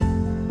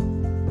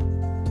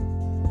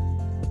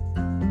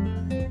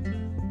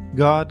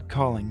God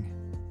Calling,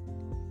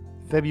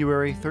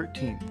 February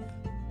 13th.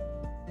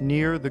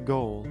 Near the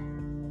goal.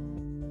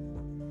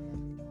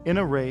 In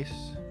a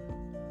race,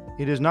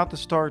 it is not the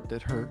start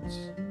that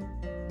hurts,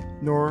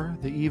 nor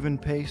the even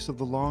pace of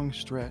the long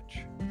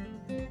stretch.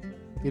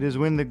 It is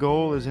when the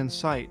goal is in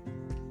sight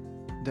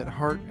that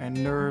heart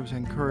and nerves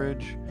and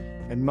courage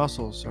and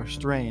muscles are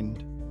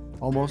strained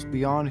almost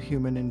beyond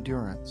human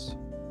endurance,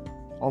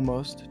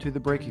 almost to the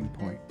breaking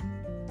point.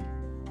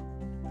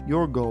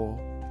 Your goal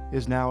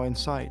is now in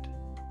sight,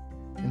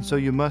 and so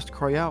you must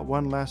cry out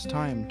one last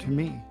time to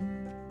me.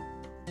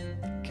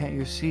 Can't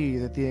you see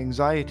that the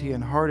anxiety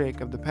and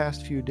heartache of the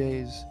past few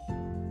days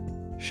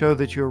show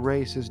that your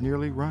race is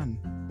nearly run?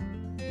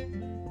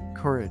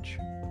 Courage.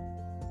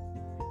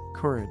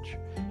 Courage.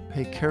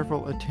 Pay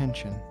careful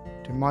attention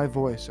to my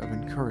voice of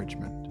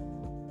encouragement.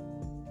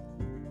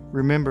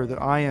 Remember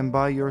that I am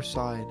by your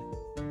side,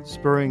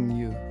 spurring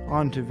you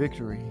on to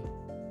victory.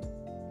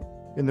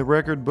 In the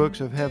record books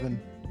of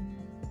heaven,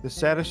 the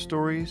saddest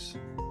stories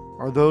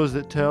are those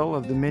that tell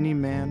of the many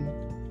men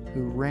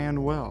who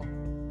ran well,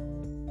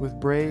 with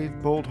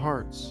brave, bold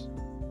hearts,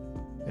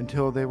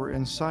 until they were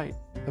in sight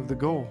of the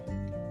goal,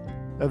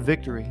 of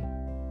victory,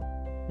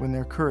 when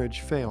their courage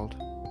failed.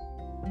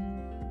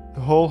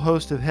 The whole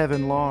host of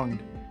heaven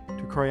longed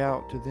to cry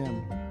out to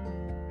them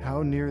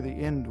how near the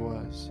end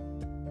was,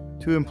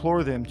 to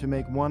implore them to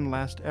make one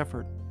last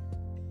effort.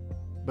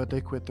 But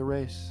they quit the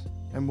race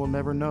and will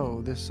never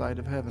know this side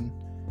of heaven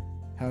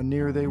how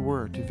near they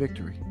were to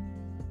victory.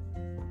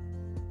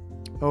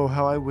 Oh,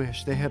 how I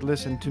wish they had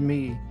listened to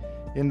me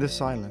in the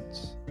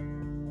silence,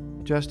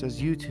 just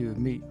as you two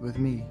meet with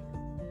me.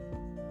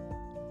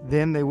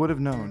 Then they would have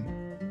known.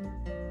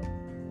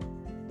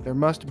 There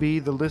must be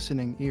the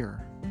listening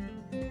ear,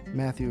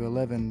 Matthew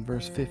 11,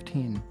 verse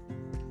 15,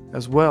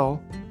 as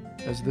well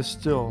as the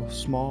still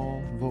small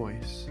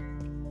voice,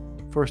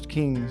 1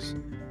 Kings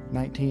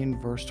 19,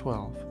 verse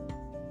 12.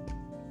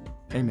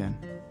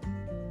 Amen.